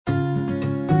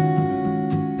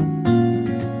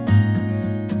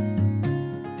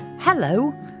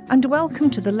Hello, and welcome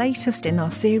to the latest in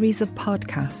our series of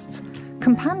podcasts,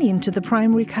 companion to the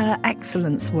primary care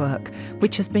excellence work,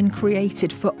 which has been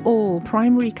created for all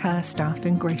primary care staff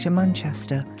in Greater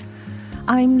Manchester.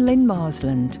 I'm Lynn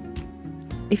Marsland.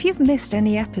 If you've missed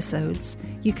any episodes,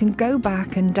 you can go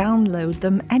back and download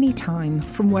them anytime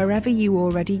from wherever you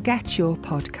already get your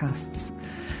podcasts.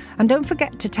 And don't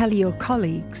forget to tell your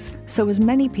colleagues so as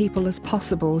many people as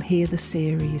possible hear the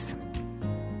series.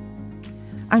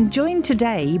 I'm joined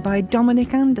today by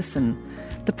Dominic Anderson,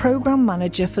 the Programme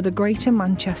Manager for the Greater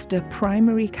Manchester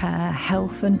Primary Care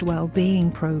Health and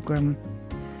Wellbeing Programme.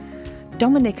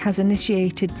 Dominic has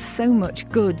initiated so much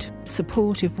good,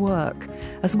 supportive work,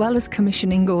 as well as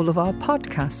commissioning all of our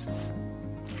podcasts.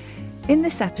 In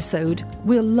this episode,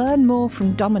 we'll learn more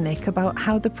from Dominic about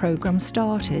how the programme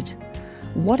started,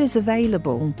 what is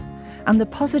available, and the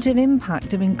positive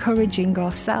impact of encouraging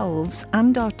ourselves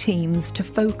and our teams to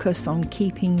focus on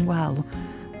keeping well,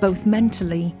 both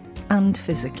mentally and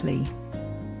physically.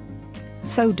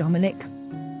 So, Dominic,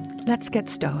 let's get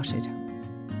started.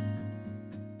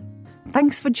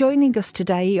 Thanks for joining us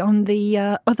today on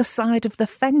the other side of the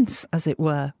fence, as it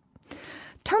were.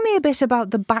 Tell me a bit about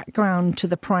the background to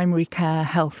the Primary Care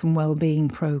Health and Wellbeing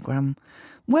programme,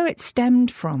 where it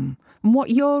stemmed from, and what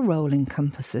your role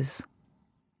encompasses.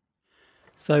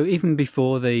 So even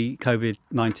before the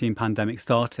COVID-19 pandemic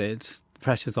started, the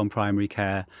pressures on primary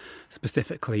care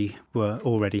specifically were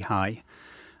already high.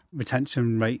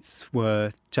 Retention rates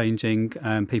were changing,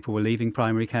 people were leaving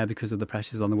primary care because of the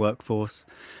pressures on the workforce.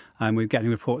 We're getting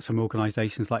reports from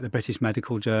organisations like the British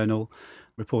Medical Journal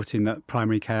reporting that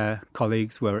primary care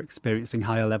colleagues were experiencing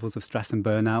higher levels of stress and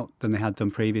burnout than they had done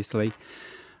previously.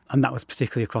 And that was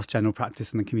particularly across general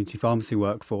practice and the community pharmacy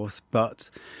workforce.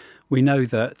 But we know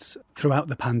that throughout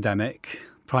the pandemic,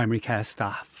 primary care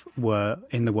staff were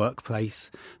in the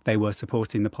workplace, they were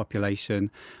supporting the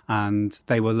population, and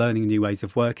they were learning new ways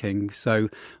of working. So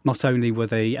not only were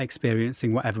they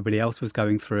experiencing what everybody else was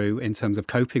going through in terms of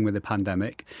coping with the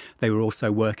pandemic, they were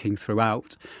also working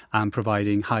throughout and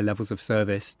providing high levels of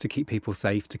service to keep people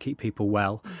safe, to keep people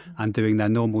well, and doing their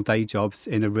normal day jobs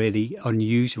in a really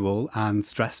unusual and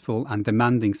stressful and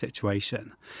demanding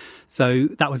situation. So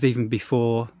that was even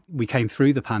before we came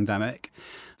through the pandemic.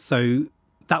 So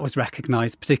that was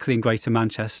recognised, particularly in Greater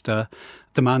Manchester.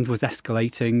 Demand was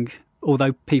escalating.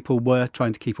 Although people were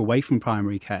trying to keep away from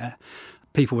primary care,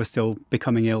 people were still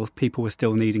becoming ill, people were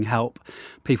still needing help,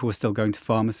 people were still going to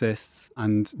pharmacists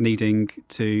and needing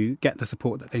to get the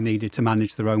support that they needed to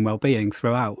manage their own well-being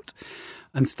throughout.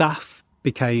 And staff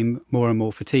became more and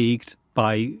more fatigued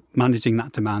by managing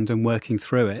that demand and working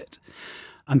through it.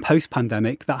 And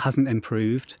post-pandemic, that hasn't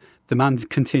improved. Demand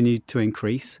continued to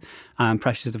increase and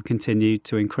pressures have continued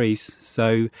to increase.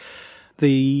 So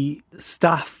the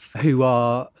staff who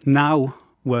are now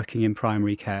working in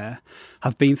primary care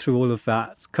have been through all of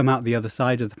that, come out the other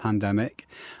side of the pandemic,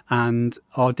 and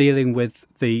are dealing with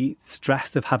the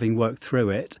stress of having worked through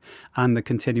it and the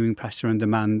continuing pressure and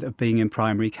demand of being in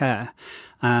primary care.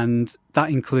 And that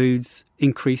includes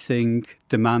increasing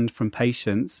demand from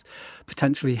patients,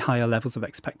 potentially higher levels of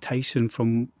expectation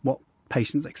from what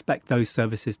patients expect those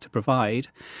services to provide.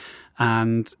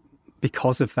 And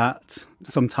because of that,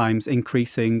 sometimes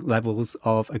increasing levels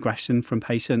of aggression from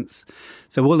patients.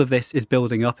 So all of this is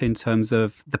building up in terms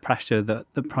of the pressure that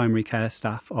the primary care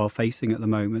staff are facing at the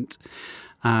moment.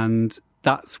 And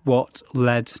that's what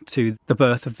led to the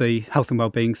birth of the Health and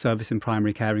Wellbeing Service in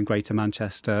Primary Care in Greater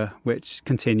Manchester, which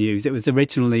continues. It was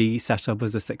originally set up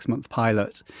as a 6-month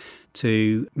pilot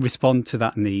to respond to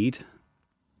that need.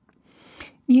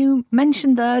 You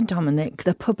mentioned there, Dominic,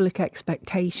 the public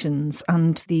expectations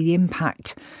and the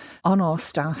impact on our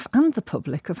staff and the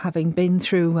public of having been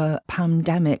through a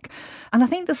pandemic. And I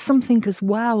think there's something as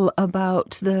well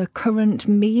about the current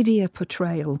media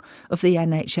portrayal of the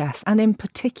NHS and in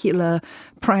particular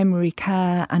primary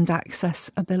care and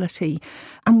accessibility.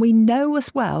 And we know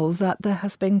as well that there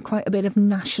has been quite a bit of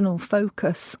national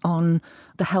focus on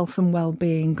the health and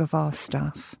well-being of our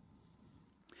staff.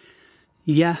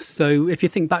 Yes, so if you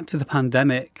think back to the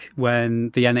pandemic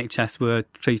when the NHS were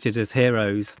treated as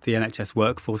heroes, the NHS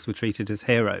workforce were treated as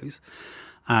heroes,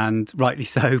 and rightly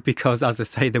so because, as I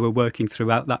say, they were working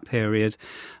throughout that period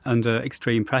under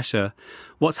extreme pressure.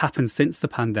 What's happened since the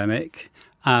pandemic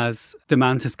as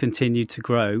demand has continued to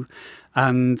grow,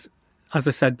 and as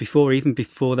I said before, even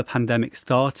before the pandemic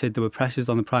started, there were pressures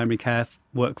on the primary care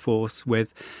workforce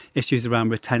with issues around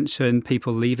retention,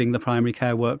 people leaving the primary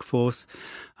care workforce,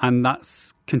 and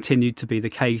that's continued to be the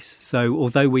case. So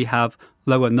although we have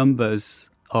lower numbers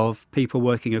of people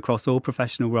working across all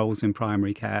professional roles in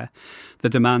primary care, the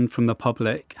demand from the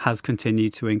public has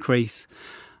continued to increase.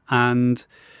 And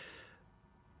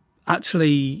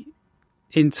actually,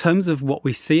 in terms of what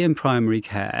we see in primary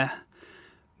care,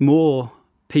 more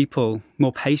people,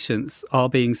 more patients are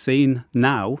being seen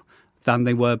now than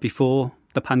they were before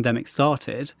the pandemic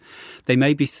started. They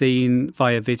may be seen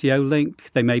via video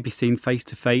link, they may be seen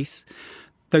face-to-face.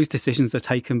 Those decisions are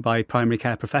taken by primary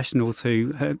care professionals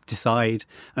who decide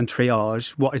and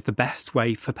triage what is the best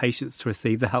way for patients to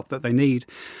receive the help that they need.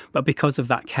 But because of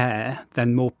that care,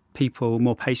 then more people,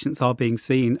 more patients are being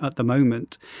seen at the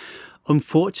moment.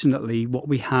 Unfortunately, what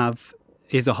we have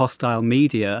is a hostile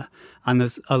media, and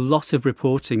there's a lot of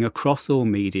reporting across all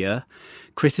media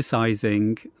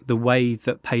criticising the way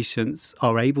that patients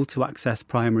are able to access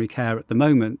primary care at the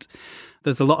moment.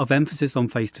 There's a lot of emphasis on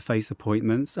face-to-face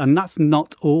appointments, and that's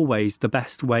not always the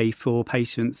best way for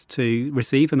patients to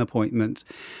receive an appointment.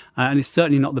 And it's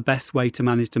certainly not the best way to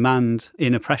manage demand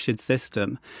in a pressured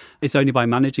system. It's only by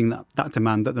managing that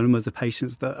demand that the numbers of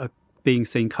patients that are being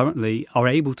seen currently are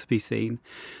able to be seen.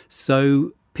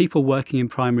 So people working in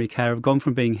primary care have gone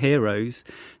from being heroes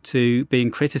to being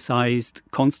criticised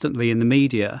constantly in the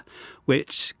media,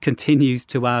 which continues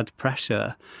to add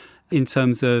pressure in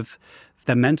terms of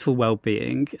their mental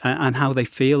well-being and how they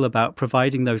feel about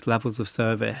providing those levels of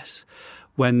service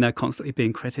when they're constantly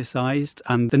being criticised.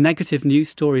 And the negative news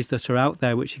stories that are out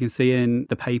there, which you can see in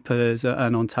the papers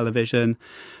and on television,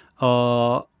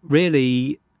 are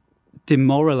really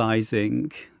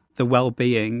demoralising the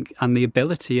well-being and the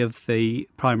ability of the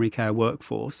primary care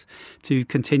workforce to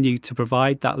continue to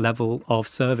provide that level of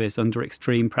service under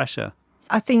extreme pressure.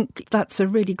 I think that's a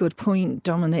really good point,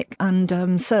 Dominic.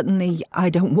 And certainly I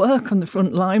don't work on the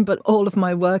front line, but all of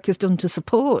my work is done to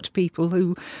support people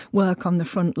who work on the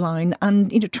front line.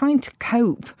 And, trying to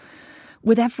cope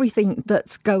with everything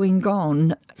that's going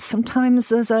on, sometimes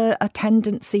there's a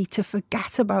tendency to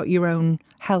forget about your own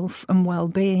health and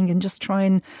well-being and just try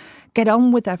and get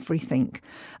on with everything.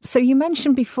 So you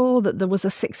mentioned before that there was a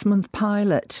 6-month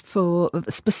pilot for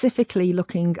specifically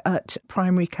looking at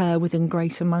primary care within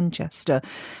Greater Manchester.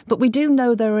 But we do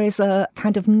know there is a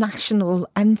kind of national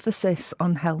emphasis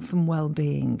on health and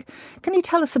well-being. Can you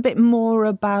tell us a bit more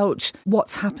about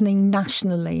what's happening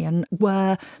nationally and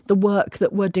where the work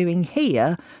that we're doing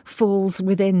here falls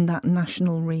within that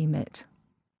national remit?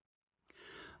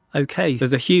 Okay,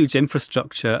 there's a huge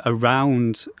infrastructure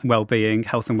around well-being,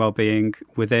 health and well-being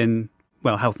within,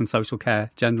 health and social care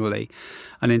generally.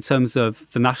 And in terms of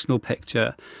the national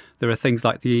picture, there are things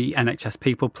like the NHS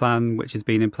People Plan, which has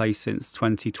been in place since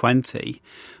 2020,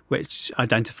 which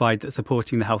identified that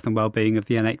supporting the health and well-being of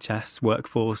the NHS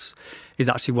workforce is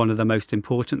actually one of the most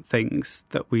important things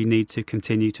that we need to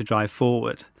continue to drive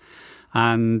forward.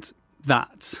 And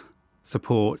that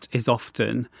support is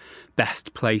often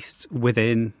best placed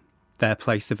within their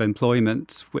place of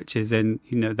employment, which is in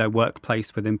their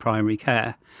workplace within primary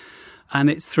care. And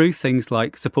it's through things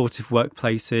like supportive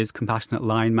workplaces, compassionate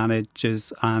line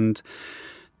managers and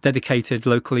dedicated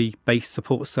locally based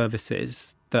support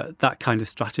services that kind of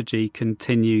strategy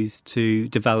continues to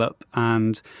develop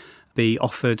and be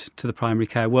offered to the primary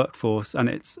care workforce. And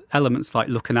it's elements like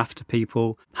looking after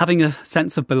people, having a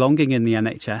sense of belonging in the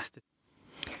NHS.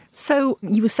 So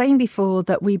you were saying before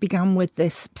that we began with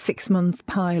this 6-month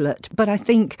pilot, but I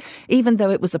think even though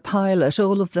it was a pilot,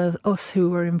 all of us who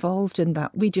were involved in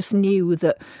that, we just knew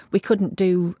that we couldn't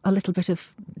do a little bit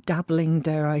of dabbling,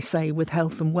 dare I say, with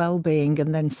health and well-being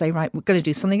and then say, right, we're going to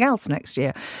do something else next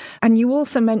year. And you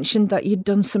also mentioned that you'd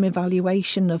done some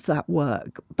evaluation of that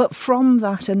work, but from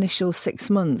that initial 6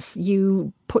 months,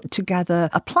 you put together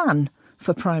a plan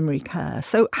for primary care.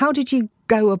 So how did you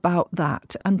go about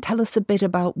that? And tell us a bit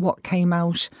about what came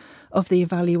out of the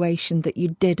evaluation that you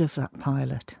did of that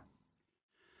pilot.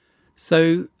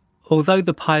 So although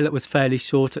the pilot was fairly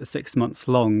short at 6 months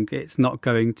long, it's not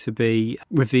going to be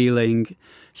revealing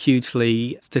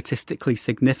hugely statistically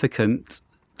significant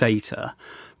data.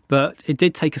 But it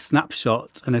did take a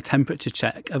snapshot and a temperature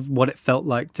check of what it felt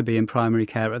like to be in primary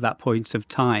care at that point of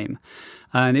time.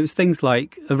 And it was things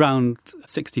like around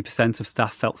 60% of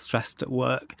staff felt stressed at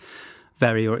work,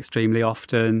 very or extremely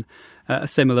often. A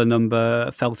similar number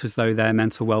felt as though their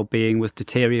mental well-being was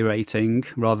deteriorating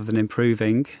rather than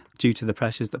improving due to the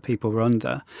pressures that people were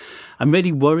under. And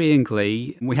really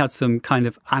worryingly, we had some kind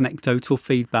of anecdotal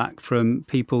feedback from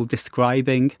people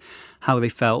describing how they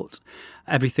felt.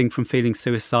 everything from feeling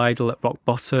suicidal at rock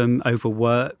bottom,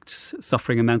 overworked,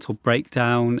 suffering a mental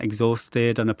breakdown,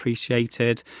 exhausted,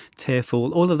 unappreciated,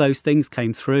 tearful. All of those things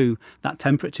came through that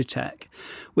temperature check,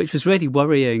 which was really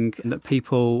worrying that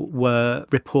people were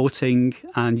reporting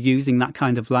and using that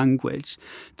kind of language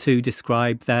to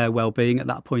describe their well-being at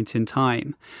that point in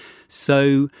time.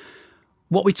 So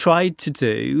what we tried to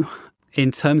do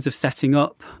in terms of setting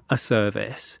up a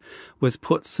service was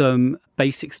put some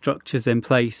basic structures in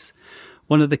place.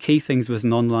 One of the key things was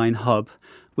an online hub,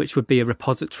 which would be a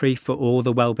repository for all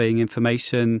the wellbeing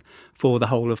information for the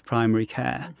whole of primary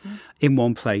care in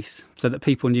one place, so that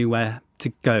people knew where to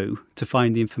go to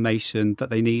find the information that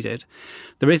they needed.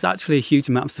 There is actually a huge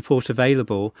amount of support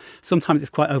available. Sometimes it's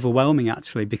quite overwhelming,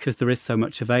 actually, because there is so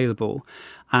much available,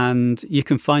 and you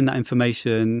can find that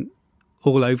information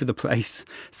all over the place.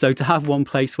 So to have one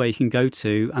place where you can go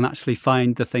to and actually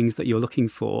find the things that you're looking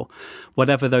for,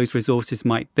 whatever those resources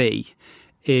might be,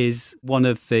 is one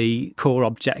of the core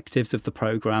objectives of the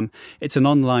programme. It's an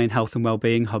online health and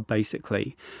wellbeing hub,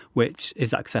 basically, which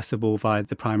is accessible via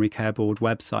the Primary Care Board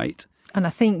website. And I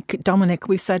think, Dominic,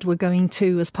 we've said we're going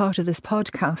to, as part of this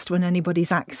podcast, when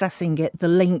anybody's accessing it, the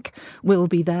link will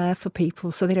be there for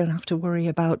people so they don't have to worry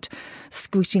about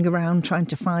scooting around trying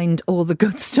to find all the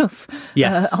good stuff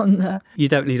on there. You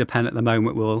don't need a pen at the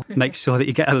moment. We'll make sure that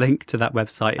you get a link to that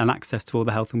website and access to all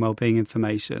the health and wellbeing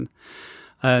information.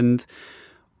 And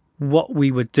what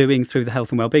we were doing through the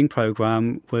Health and Wellbeing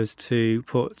programme was to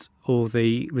put all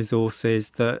the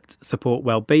resources that support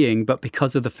wellbeing, but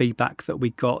because of the feedback that we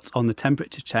got on the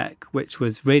temperature check, which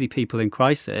was really people in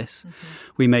crisis,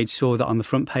 we made sure that on the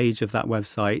front page of that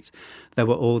website there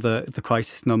were all the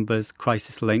crisis numbers,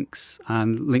 crisis links,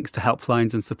 and links to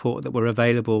helplines and support that were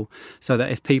available, so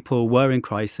that if people were in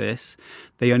crisis,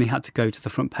 they only had to go to the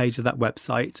front page of that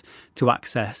website to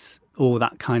access all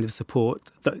that kind of support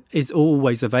that is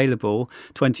always available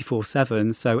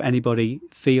 24/7. So anybody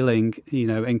feeling,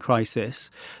 in crisis,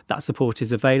 that support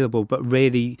is available. But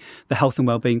really, the Health and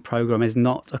Wellbeing programme is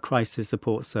not a crisis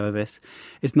support service.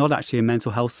 It's not actually a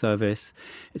mental health service.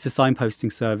 It's a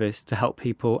signposting service to help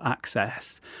people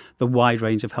access the wide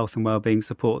range of health and wellbeing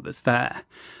support that's there.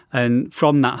 And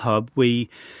from that hub, we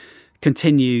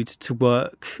continued to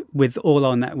work with all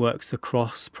our networks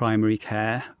across primary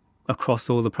care, across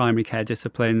all the primary care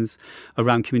disciplines,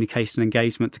 around communication and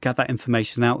engagement, to get that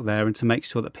information out there and to make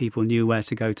sure that people knew where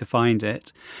to go to find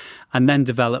it, and then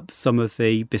develop some of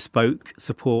the bespoke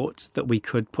support that we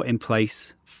could put in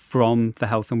place from the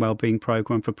Health and Wellbeing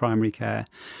programme for primary care.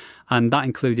 And that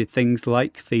included things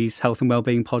like these health and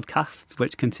wellbeing podcasts,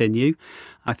 which continue.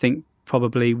 I think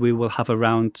probably we will have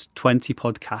around 20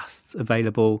 podcasts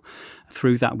available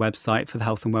through that website for the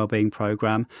Health and Wellbeing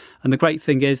programme. And the great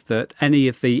thing is that any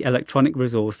of the electronic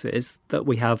resources that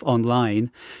we have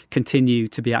online continue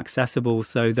to be accessible,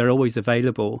 so they're always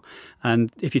available.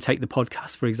 And if you take the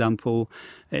podcast, for example,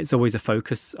 it's always a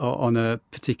focus on a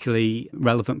particularly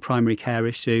relevant primary care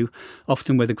issue,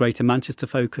 often with a Greater Manchester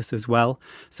focus as well.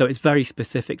 So it's very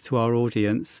specific to our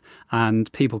audience,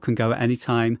 and people can go at any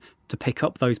time to pick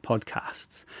up those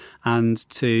podcasts and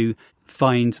to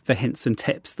find the hints and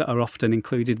tips that are often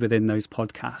included within those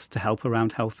podcasts to help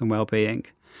around health and wellbeing.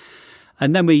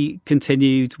 And then we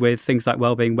continued with things like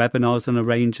wellbeing webinars on a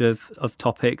range of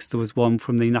topics. There was one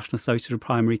from the National Association of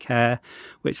Primary Care,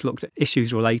 which looked at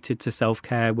issues related to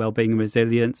self-care, wellbeing and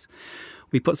resilience.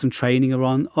 We put some training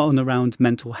on around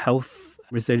mental health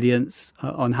resilience,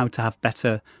 on how to have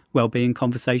better wellbeing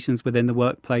conversations within the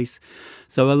workplace.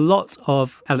 So a lot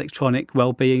of electronic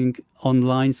wellbeing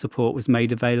online support was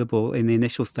made available in the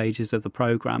initial stages of the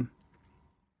programme.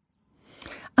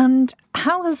 And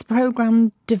how has the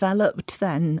programme developed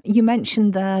then? You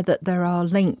mentioned there that there are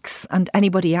links, and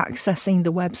anybody accessing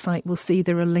the website will see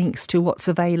there are links to what's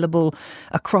available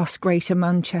across Greater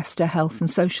Manchester Health and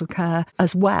Social Care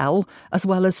as well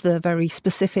as the very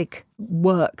specific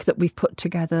work that we've put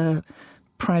together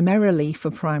primarily for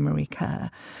primary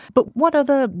care. But what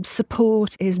other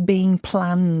support is being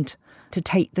planned to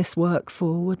take this work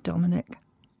forward, Dominic?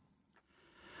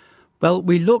 Well,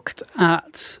 we looked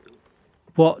at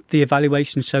what the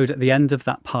evaluation showed at the end of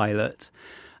that pilot,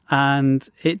 and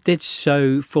it did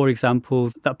show, for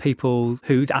example, that people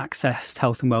who'd accessed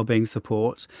health and wellbeing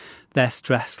support, their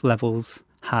stress levels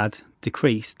had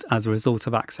decreased as a result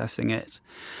of accessing it.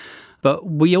 But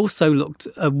we also looked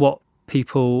at what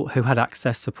people who had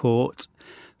access support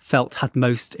felt had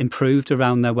most improved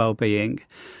around their wellbeing.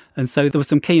 And so there was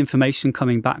some key information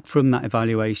coming back from that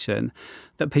evaluation,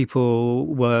 that people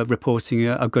were reporting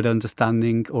a good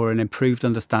understanding or an improved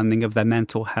understanding of their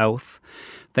mental health.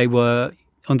 They were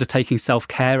undertaking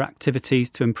self-care activities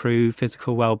to improve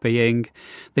physical well-being.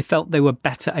 They felt they were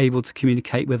better able to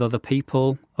communicate with other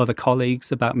people, other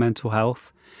colleagues about mental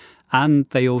health, and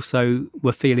they also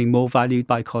were feeling more valued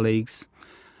by colleagues.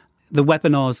 The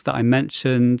webinars that I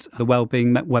mentioned, the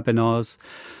wellbeing webinars,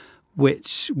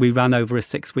 which we ran over a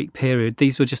 6-week period,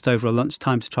 these were just over a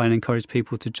lunchtime to try and encourage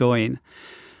people to join.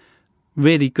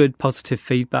 Really good positive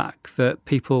feedback that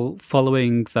people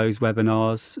following those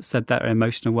webinars said that their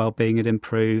emotional well-being had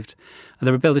improved, and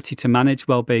their ability to manage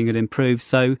well-being had improved.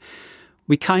 So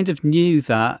we kind of knew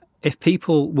that if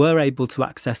people were able to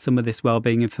access some of this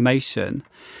well-being information,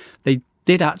 they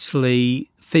did actually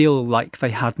feel like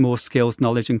they had more skills,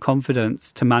 knowledge and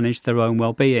confidence to manage their own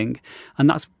well-being. And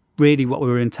that's really what we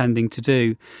were intending to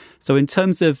do. So in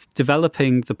terms of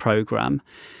developing the programme,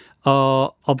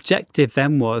 our objective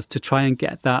then was to try and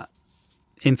get that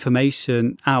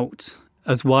information out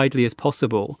as widely as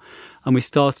possible. And we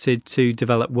started to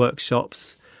develop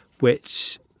workshops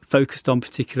which focused on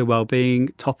particular wellbeing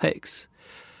topics,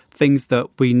 things that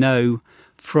we know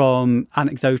from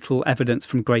anecdotal evidence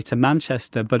from Greater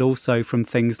Manchester, but also from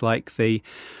things like the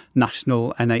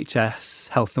National NHS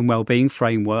Health and Wellbeing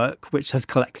Framework, which has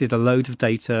collected a load of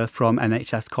data from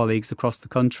NHS colleagues across the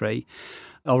country,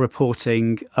 are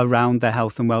reporting around their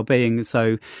health and well-being.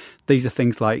 So these are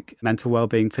things like mental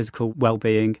well-being, physical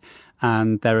well-being,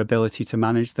 and their ability to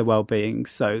manage their well-being.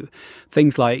 So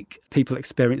things like people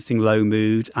experiencing low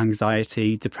mood,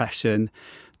 anxiety, depression,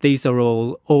 these are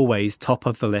all always top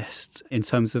of the list in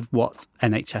terms of what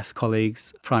NHS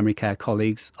colleagues, primary care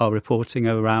colleagues are reporting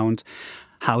around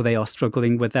how they are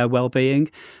struggling with their well-being,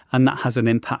 and that has an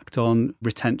impact on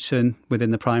retention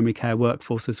within the primary care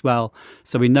workforce as well.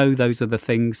 So we know those are the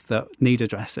things that need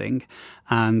addressing,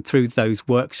 and through those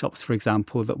workshops, for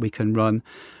example, that we can run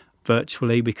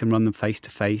virtually, we can run them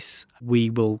face-to-face, we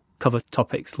will cover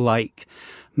topics like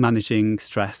managing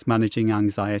stress, managing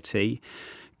anxiety,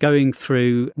 going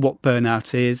through what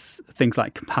burnout is, things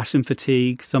like compassion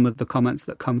fatigue, some of the comments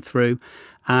that come through,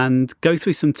 and go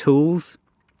through some tools,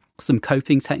 some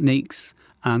coping techniques,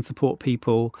 and support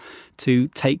people to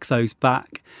take those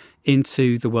back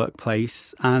into the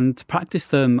workplace and to practice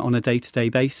them on a day-to-day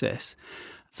basis.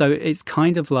 So it's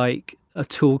kind of like a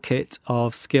toolkit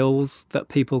of skills that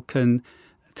people can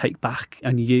take back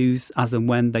and use as and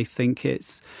when they think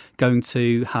it's going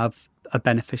to have a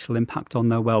beneficial impact on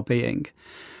their well-being.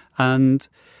 And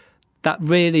that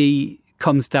really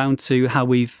comes down to how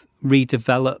we've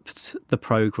redeveloped the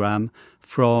programme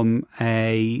from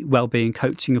a wellbeing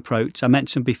coaching approach. I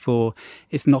mentioned before,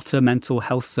 it's not a mental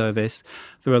health service.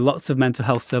 There are lots of mental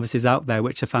health services out there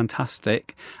which are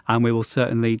fantastic, and we will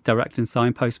certainly direct and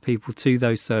signpost people to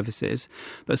those services.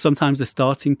 But sometimes the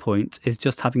starting point is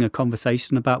just having a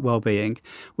conversation about wellbeing,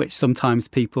 which sometimes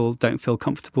people don't feel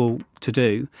comfortable to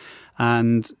do.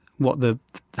 And what the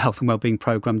Health and Wellbeing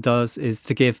programme does is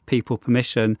to give people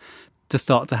permission to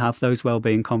start to have those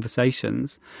wellbeing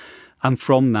conversations. And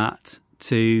from that,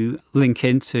 to link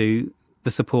into the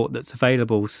support that's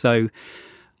available. So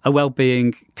a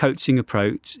wellbeing coaching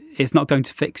approach is not going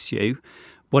to fix you.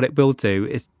 What it will do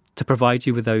is to provide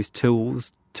you with those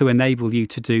tools to enable you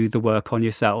to do the work on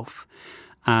yourself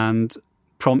and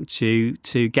prompt you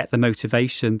to get the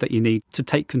motivation that you need to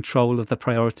take control of the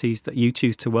priorities that you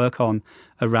choose to work on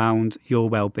around your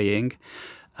well-being,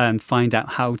 and find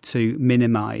out how to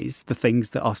minimise the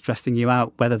things that are stressing you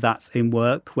out, whether that's in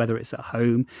work, whether it's at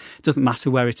home. It doesn't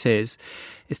matter where it is.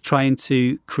 It's trying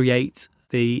to create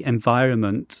the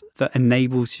environment that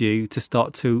enables you to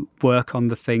start to work on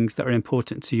the things that are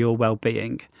important to your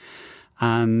well-being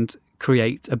and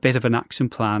create a bit of an action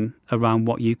plan around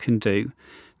what you can do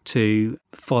to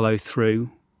follow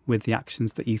through with the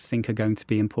actions that you think are going to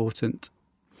be important.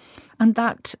 And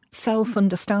that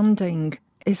self-understanding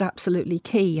is absolutely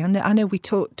key. And I know we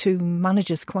talk to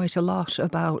managers quite a lot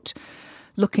about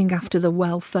looking after the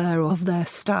welfare of their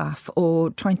staff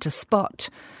or trying to spot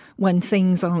when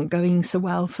things aren't going so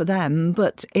well for them.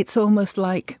 But it's almost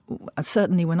like,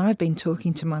 certainly when I've been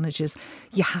talking to managers,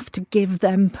 you have to give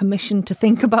them permission to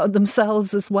think about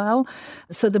themselves as well.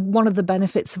 So one of the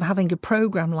benefits of having a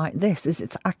programme like this is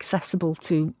it's accessible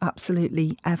to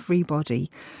absolutely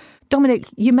everybody. Dominic,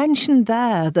 you mentioned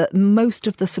there that most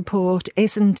of the support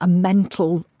isn't a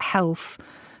mental health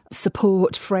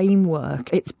support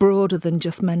framework. It's broader than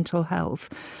just mental health.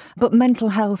 But mental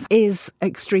health is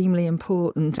extremely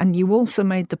important. And you also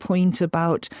made the point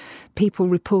about people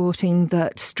reporting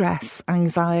that stress,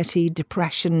 anxiety,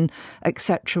 depression,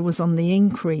 etc. was on the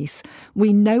increase.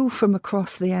 We know from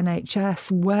across the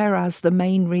NHS, whereas the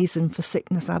main reason for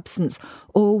sickness absence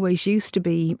always used to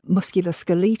be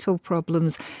musculoskeletal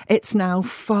problems, it's now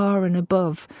far and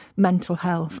above mental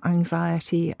health,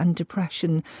 anxiety and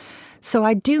depression. So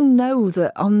I do know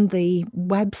that on the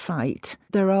website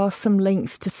there are some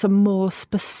links to some more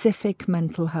specific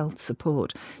mental health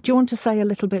support. Do you want to say a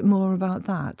little bit more about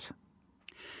that?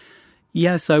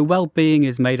 Yeah, so well-being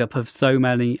is made up of so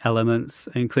many elements,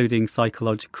 including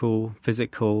psychological,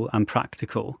 physical and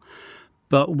practical.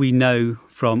 But we know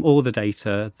from all the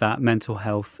data that mental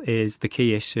health is the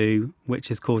key issue which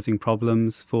is causing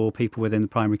problems for people within the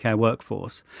primary care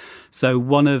workforce. So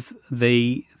one of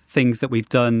the things that we've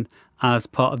done as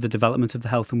part of the development of the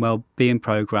Health and Wellbeing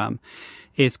programme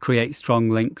is create strong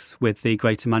links with the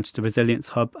Greater Manchester Resilience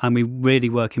Hub, and we really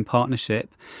work in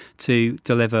partnership to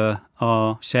deliver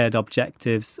our shared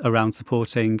objectives around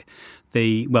supporting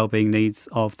the wellbeing needs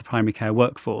of the primary care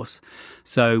workforce.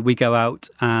 So we go out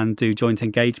and do joint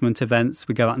engagement events,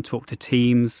 we go out and talk to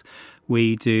teams,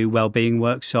 we do wellbeing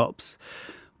workshops,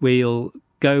 we'll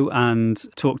go and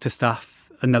talk to staff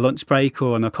in their lunch break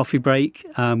or on a coffee break.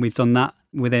 We've done that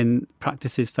within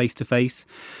practices face-to-face,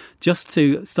 just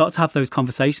to start to have those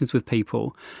conversations with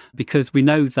people, because we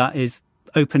know that is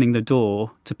opening the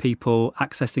door to people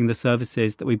accessing the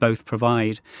services that we both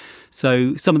provide.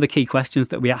 So some of the key questions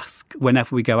that we ask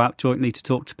whenever we go out jointly to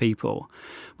talk to people,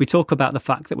 we talk about the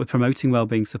fact that we're promoting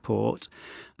wellbeing support,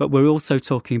 but we're also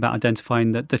talking about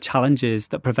identifying the challenges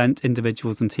that prevent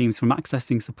individuals and teams from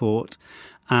accessing support.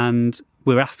 And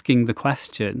we're asking the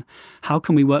question, how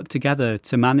can we work together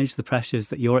to manage the pressures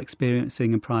that you're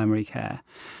experiencing in primary care?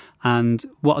 And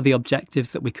what are the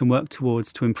objectives that we can work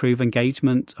towards to improve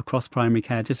engagement across primary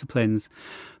care disciplines?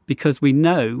 Because we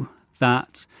know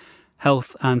that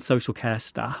health and social care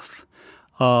staff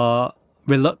are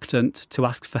reluctant to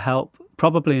ask for help,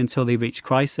 probably until they reach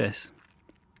crisis.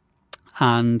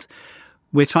 And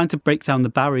we're trying to break down the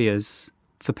barriers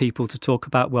for people to talk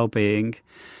about wellbeing,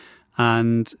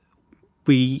 and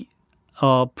we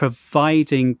are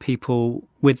providing people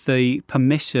with the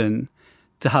permission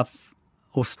to have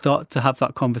or start to have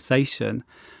that conversation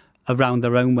around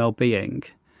their own well-being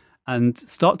and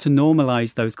start to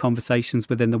normalise those conversations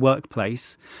within the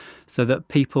workplace so that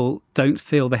people don't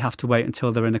feel they have to wait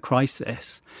until they're in a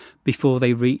crisis before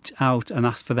they reach out and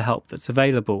ask for the help that's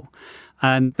available.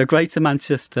 And the Greater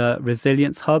Manchester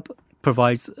Resilience Hub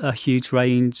provides a huge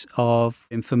range of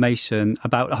information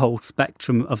about a whole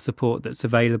spectrum of support that's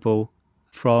available,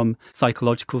 from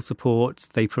psychological support.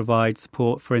 They provide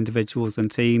support for individuals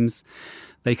and teams.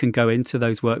 They can go into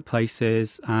those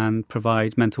workplaces and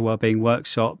provide mental wellbeing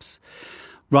workshops,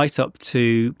 right up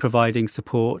to providing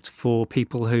support for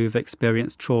people who've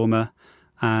experienced trauma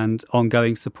and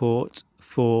ongoing support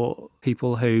for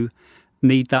people who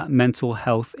need that mental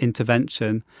health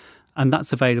intervention. And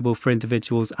that's available for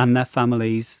individuals and their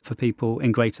families, for people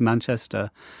in Greater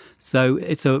Manchester. So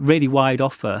it's a really wide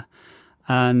offer.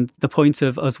 And the point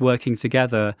of us working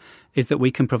together is that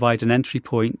we can provide an entry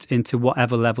point into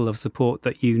whatever level of support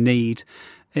that you need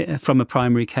from a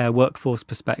primary care workforce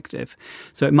perspective.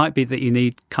 So it might be that you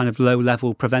need kind of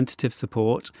low-level preventative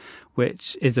support,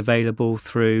 which is available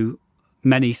through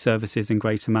many services in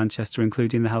Greater Manchester,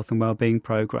 including the Health and Wellbeing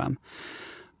programme.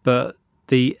 But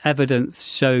the evidence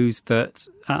shows that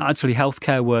actually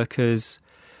healthcare workers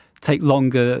take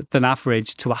longer than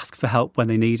average to ask for help when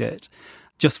they need it.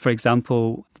 Just for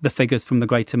example, the figures from the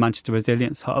Greater Manchester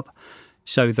Resilience Hub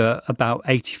show that about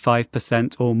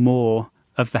 85% or more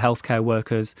of the healthcare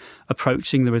workers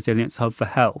approaching the Resilience Hub for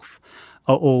health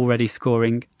are already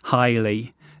scoring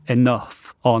highly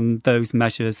enough on those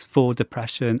measures for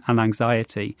depression and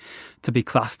anxiety to be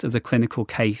classed as a clinical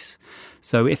case.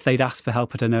 So if they'd asked for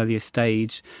help at an earlier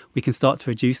stage, we can start to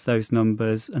reduce those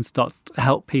numbers and start to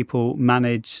help people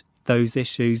manage those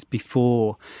issues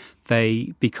before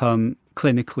they become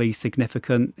clinically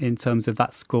significant in terms of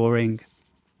that scoring.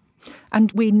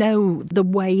 And we know the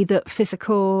way that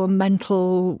physical,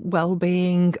 mental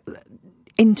well-being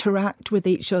interact with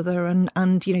each other,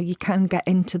 and you know, you can get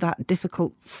into that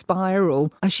difficult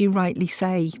spiral. As you rightly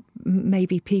say,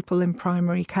 maybe people in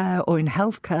primary care or in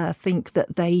healthcare think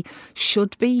that they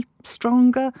should be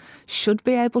stronger, should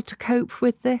be able to cope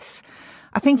with this.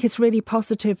 I think it's really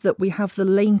positive that we have the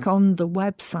link on the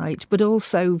website, but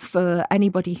also for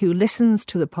anybody who listens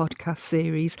to the podcast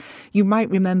series, you might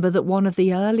remember that one of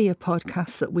the earlier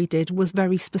podcasts that we did was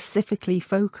very specifically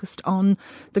focused on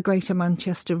the Greater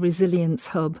Manchester Resilience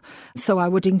Hub. So I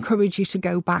would encourage you to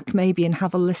go back maybe and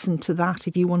have a listen to that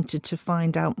if you wanted to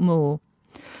find out more.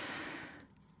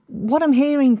 What I'm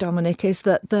hearing, Dominic, is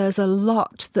that there's a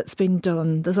lot that's been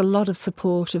done. There's a lot of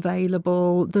support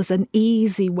available. There's an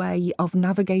easy way of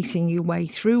navigating your way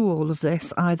through all of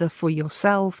this, either for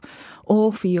yourself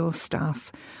or for your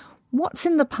staff. What's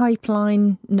in the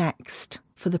pipeline next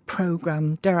for the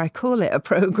programme? Dare I call it a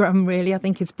programme, really? I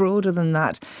think it's broader than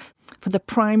that. For the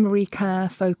primary care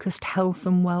focused health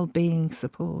and wellbeing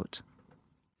support.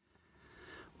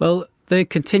 Well, there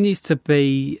continues to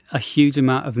be a huge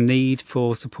amount of need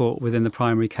for support within the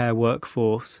primary care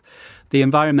workforce. The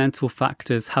environmental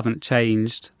factors haven't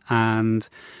changed and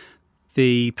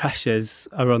the pressures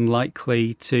are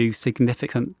unlikely to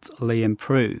significantly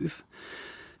improve.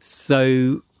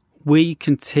 So we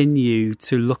continue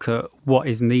to look at what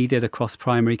is needed across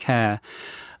primary care.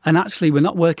 And actually, we're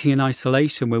not working in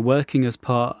isolation. We're working as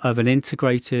part of an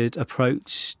integrated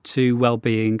approach to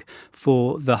wellbeing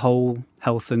for the whole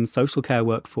health and social care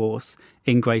workforce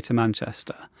in Greater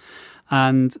Manchester.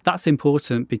 And that's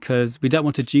important because we don't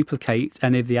want to duplicate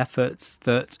any of the efforts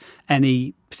that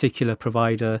any particular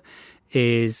provider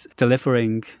is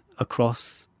delivering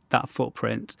across that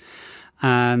footprint.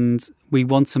 And we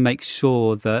want to make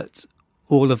sure that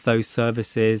all of those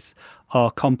services are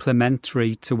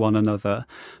complementary to one another,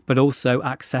 but also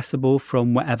accessible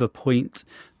from whatever point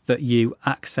that you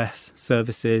access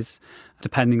services,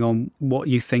 depending on what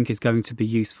you think is going to be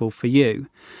useful for you.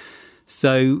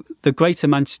 So the Greater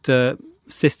Manchester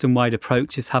system-wide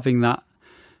approach is having that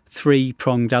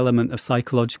three-pronged element of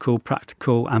psychological,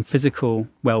 practical and physical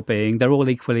well-being. They're all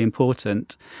equally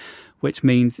important, which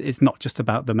means it's not just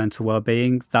about the mental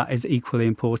well-being. That is equally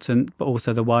important, but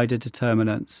also the wider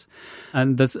determinants.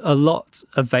 And there's a lot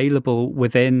available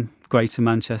within Greater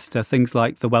Manchester, things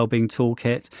like the Wellbeing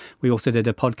Toolkit. We also did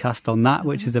a podcast on that,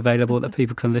 which is available that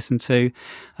people can listen to.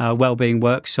 Wellbeing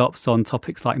workshops on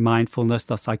topics like mindfulness,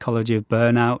 the psychology of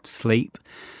burnout, sleep.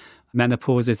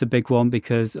 Menopause is a big one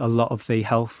because a lot of the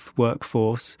health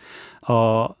workforce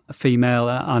are female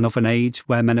and of an age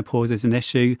where menopause is an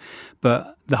issue.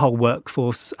 But the whole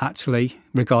workforce, actually,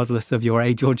 regardless of your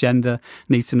age or gender,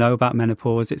 needs to know about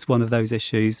menopause. It's one of those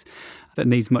issues that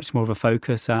needs much more of a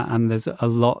focus. And there's a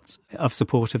lot of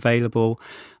support available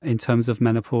in terms of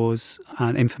menopause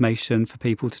and information for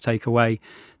people to take away,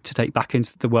 to take back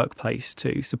into the workplace,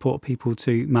 to support people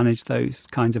to manage those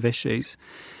kinds of issues.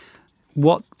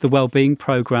 What the Wellbeing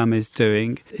programme is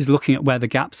doing is looking at where the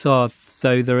gaps are.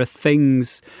 So there are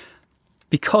things,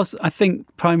 because I think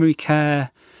primary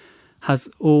care has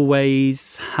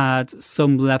always had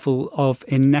some level of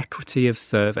inequity of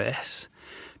service,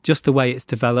 just the way it's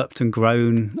developed and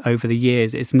grown over the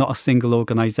years. It's not a single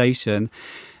organisation.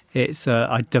 It's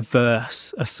a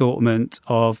diverse assortment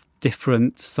of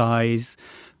different size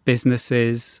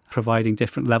businesses providing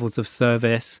different levels of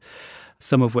service,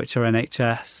 some of which are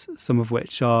NHS, some of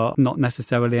which are not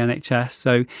necessarily NHS.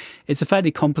 So it's a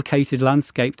fairly complicated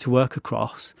landscape to work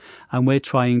across, and we're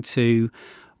trying to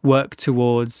work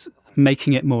towards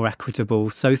making it more equitable.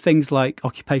 So things like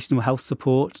occupational health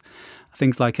support,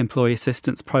 things like employee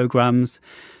assistance programmes,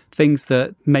 things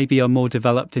that maybe are more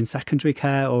developed in secondary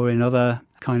care or in other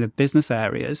kind of business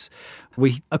areas.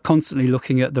 We are constantly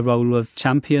looking at the role of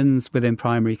champions within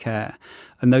primary care,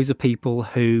 and those are people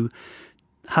who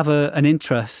have an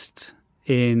interest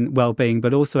in well-being,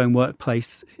 but also in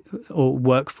workplace or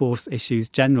workforce issues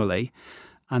generally,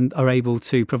 and are able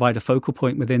to provide a focal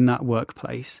point within that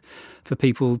workplace for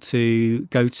people to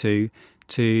go to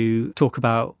talk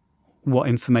about what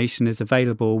information is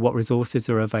available, what resources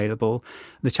are available.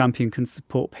 The champion can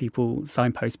support people,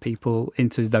 signpost people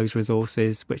into those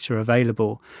resources which are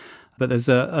available. But there's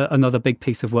another big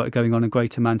piece of work going on in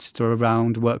Greater Manchester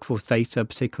around workforce data,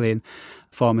 particularly in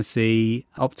pharmacy,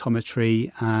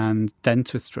 optometry and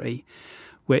dentistry,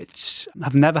 which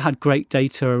have never had great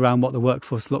data around what the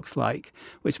workforce looks like,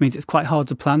 which means it's quite hard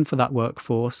to plan for that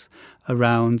workforce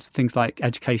around things like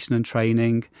education and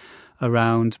training,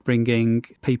 around bringing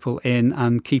people in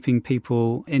and keeping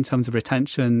people in terms of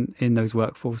retention in those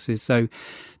workforces. So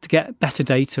to get better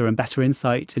data and better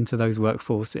insight into those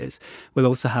workforces will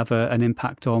also have an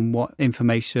impact on what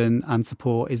information and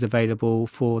support is available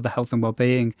for the health and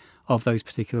wellbeing of those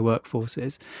particular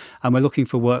workforces. And we're looking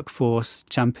for workforce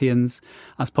champions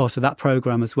as part of that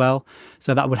programme as well.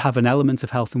 So that would have an element of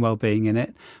health and wellbeing in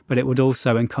it, but it would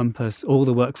also encompass all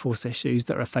the workforce issues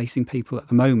that are facing people at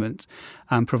the moment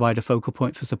and provide a focal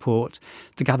point for support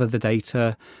to gather the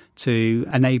data, to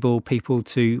enable people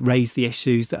to raise the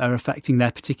issues that are affecting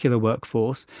their particular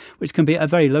workforce, which can be at a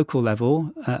very local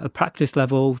level, a practice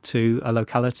level, to a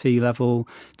locality level,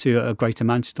 to a Greater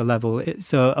Manchester level.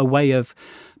 It's a way of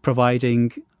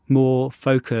providing more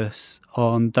focus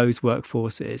on those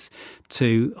workforces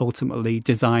to ultimately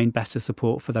design better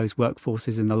support for those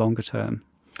workforces in the longer term.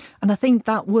 And I think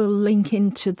that will link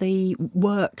into the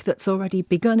work that's already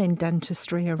begun in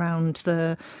dentistry around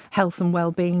the health and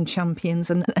wellbeing champions.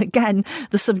 And again,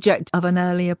 the subject of an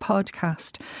earlier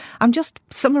podcast. I'm just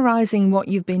summarising what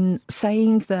you've been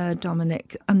saying there,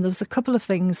 Dominic. And there's a couple of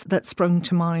things that sprung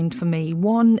to mind for me.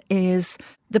 One is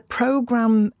the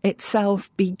programme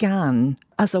itself began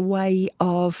as a way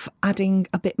of adding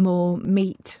a bit more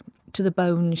meat to the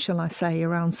bone, shall I say,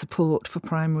 around support for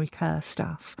primary care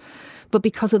staff. But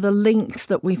because of the links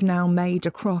that we've now made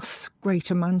across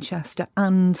Greater Manchester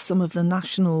and some of the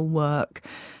national work,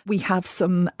 we have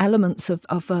some elements of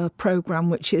a programme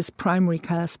which is primary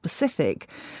care specific,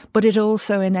 but it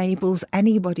also enables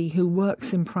anybody who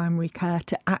works in primary care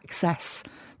to access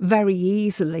very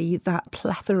easily that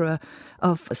plethora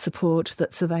of support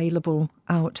that's available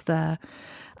out there.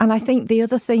 And I think the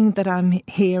other thing that I'm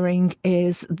hearing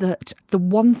is that the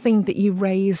one thing that you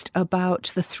raised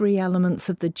about the 3 elements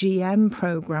of the GM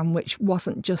programme, which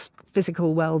wasn't just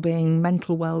physical wellbeing,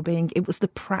 mental wellbeing, it was the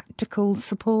practical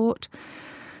support.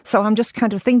 So I'm just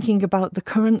kind of thinking about the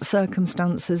current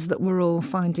circumstances that we're all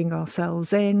finding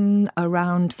ourselves in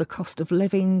around the cost of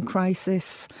living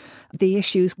crisis, the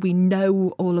issues we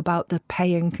know all about, the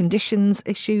pay and conditions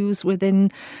issues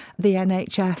within the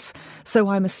NHS. So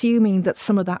I'm assuming that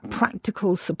some of that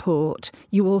practical support,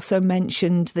 you also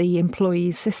mentioned the employee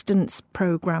assistance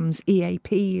programmes,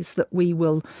 EAPs, that we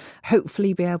will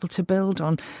hopefully be able to build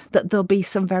on, that there'll be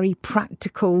some very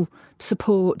practical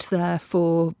support there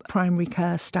for primary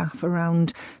care staff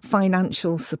around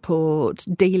financial support,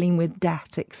 dealing with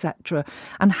debt, etc.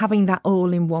 And having that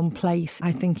all in one place,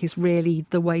 I think, is really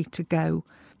the way to go.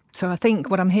 So I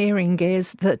think what I'm hearing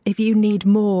is that if you need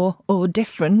more or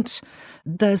different,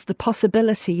 there's the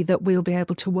possibility that we'll be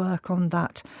able to work on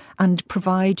that and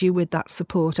provide you with that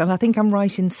support. And I think I'm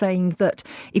right in saying that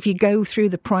if you go through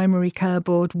the Primary Care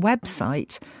Board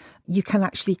website, you can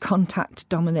actually contact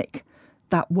Dominic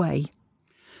that way.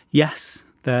 Yes,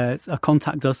 there's a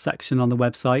contact us section on the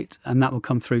website, and that will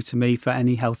come through to me for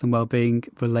any health and wellbeing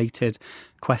related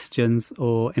questions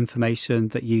or information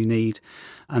that you need.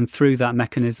 And through that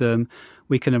mechanism,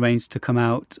 we can arrange to come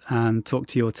out and talk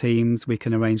to your teams. We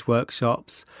can arrange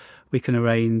workshops. We can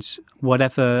arrange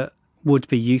whatever would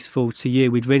be useful to you.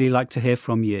 We'd really like to hear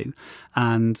from you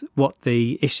and what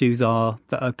the issues are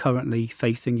that are currently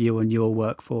facing you and your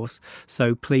workforce.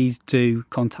 So please do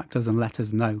contact us and let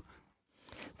us know.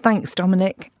 Thanks,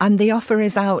 Dominic. And the offer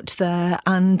is out there,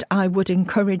 and I would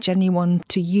encourage anyone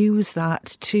to use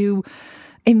that to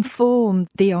inform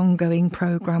the ongoing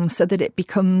programme so that it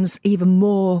becomes even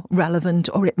more relevant,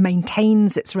 or it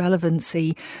maintains its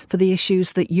relevancy for the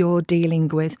issues that you're dealing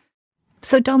with.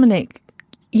 So, Dominic,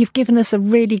 you've given us a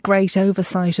really great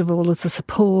oversight of all of the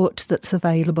support that's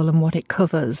available and what it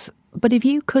covers. But if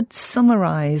you could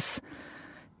summarise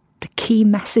the key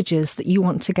messages that you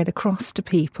want to get across to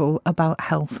people about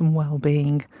health and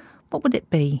wellbeing, what would it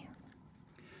be?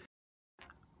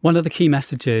 One of the key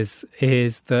messages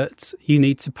is that you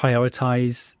need to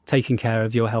prioritise taking care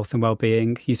of your health and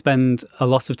wellbeing. You spend a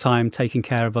lot of time taking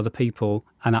care of other people,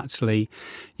 and actually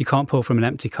you can't pour from an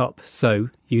empty cup. So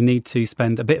you need to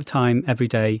spend a bit of time every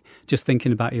day just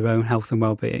thinking about your own health and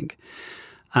wellbeing.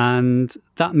 And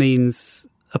that means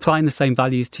applying the same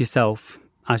values to yourself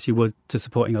as you would to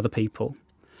supporting other people.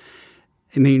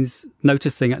 It means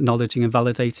noticing, acknowledging and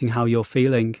validating how you're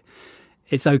feeling.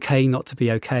 It's okay not to be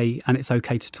okay, and it's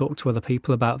okay to talk to other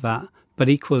people about that. But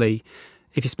equally,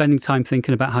 if you're spending time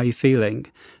thinking about how you're feeling,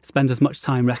 spend as much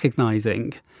time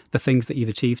recognising the things that you've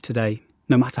achieved today,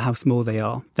 no matter how small they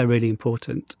are. They're really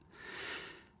important.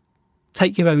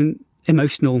 Take your own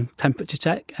emotional temperature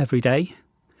check every day.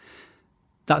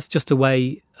 That's just a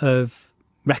way of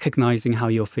recognising how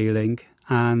you're feeling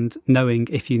and knowing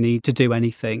if you need to do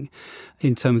anything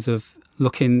in terms of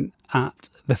looking at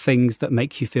the things that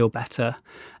make you feel better.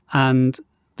 And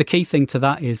the key thing to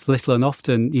that is little and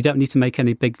often. You don't need to make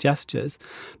any big gestures,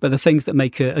 but the things that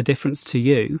make a difference to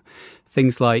you,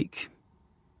 things like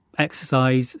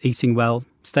exercise, eating well,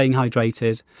 staying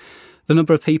hydrated. The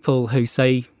number of people who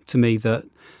say to me that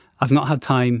I've not had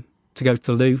time to go to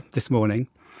the loo this morning.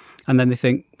 And then they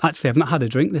think, actually, I've not had a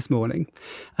drink this morning.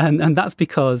 And that's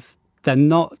because they're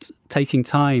not taking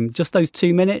time, just those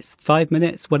 2 minutes, 5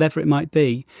 minutes, whatever it might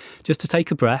be, just to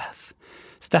take a breath,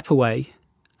 step away.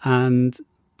 And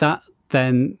that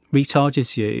then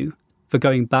recharges you for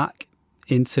going back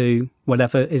into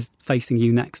whatever is facing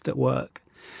you next at work.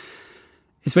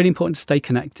 It's really important to stay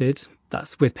connected.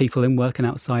 That's with people in work and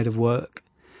outside of work.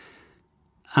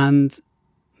 And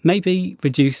maybe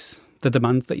reduce the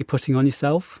demands that you're putting on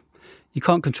yourself. You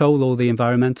can't control all the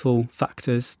environmental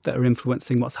factors that are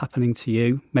influencing what's happening to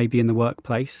you, maybe in the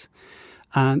workplace.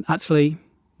 And actually,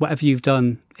 whatever you've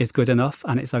done is good enough,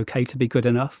 and it's okay to be good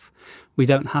enough. We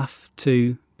don't have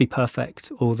to be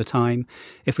perfect all the time.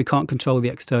 If we can't control the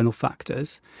external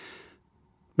factors,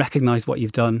 recognise what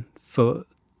you've done for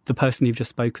the person you've just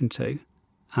spoken to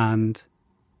and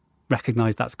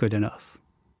recognise that's good enough.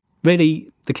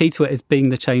 Really, the key to it is being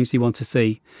the change you want to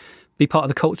see. Be part of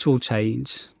the cultural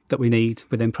change that we need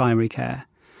within primary care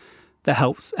that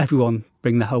helps everyone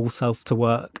bring their whole self to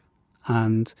work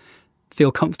and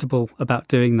feel comfortable about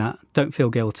doing that. Don't feel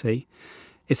guilty.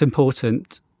 It's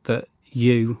important that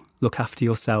you look after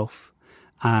yourself,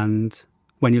 and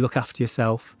when you look after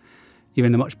yourself, you're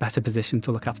in a much better position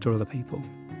to look after other people.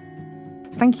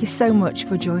 Thank you so much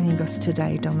for joining us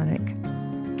today, Dominic.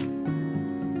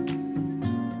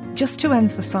 Just to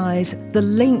emphasise, the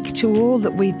link to all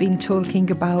that we've been talking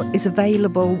about is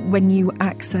available when you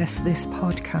access this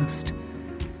podcast.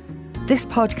 This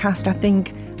podcast, I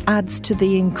think, adds to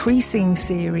the increasing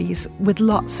series with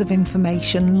lots of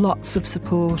information, lots of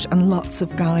support and lots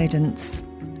of guidance.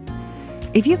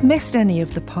 If you've missed any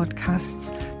of the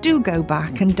podcasts, do go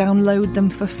back and download them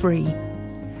for free.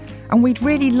 And we'd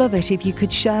really love it if you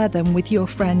could share them with your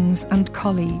friends and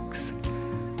colleagues.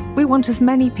 We want as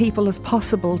many people as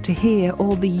possible to hear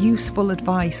all the useful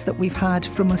advice that we've had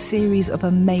from a series of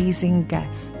amazing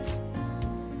guests.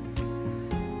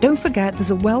 Don't forget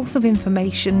there's a wealth of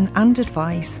information and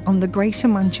advice on the Greater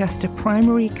Manchester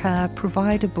Primary Care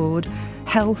Provider Board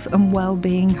Health and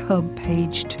Wellbeing Hub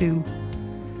page too.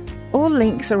 All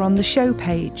links are on the show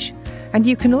page, and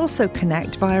you can also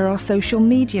connect via our social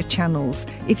media channels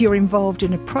if you're involved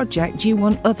in a project you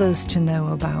want others to know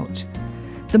about.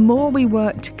 The more we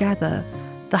work together,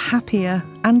 the happier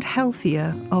and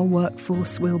healthier our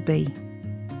workforce will be.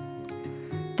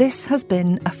 This has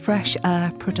been a Fresh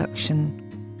Air production.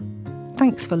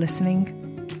 Thanks for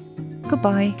listening.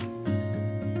 Goodbye.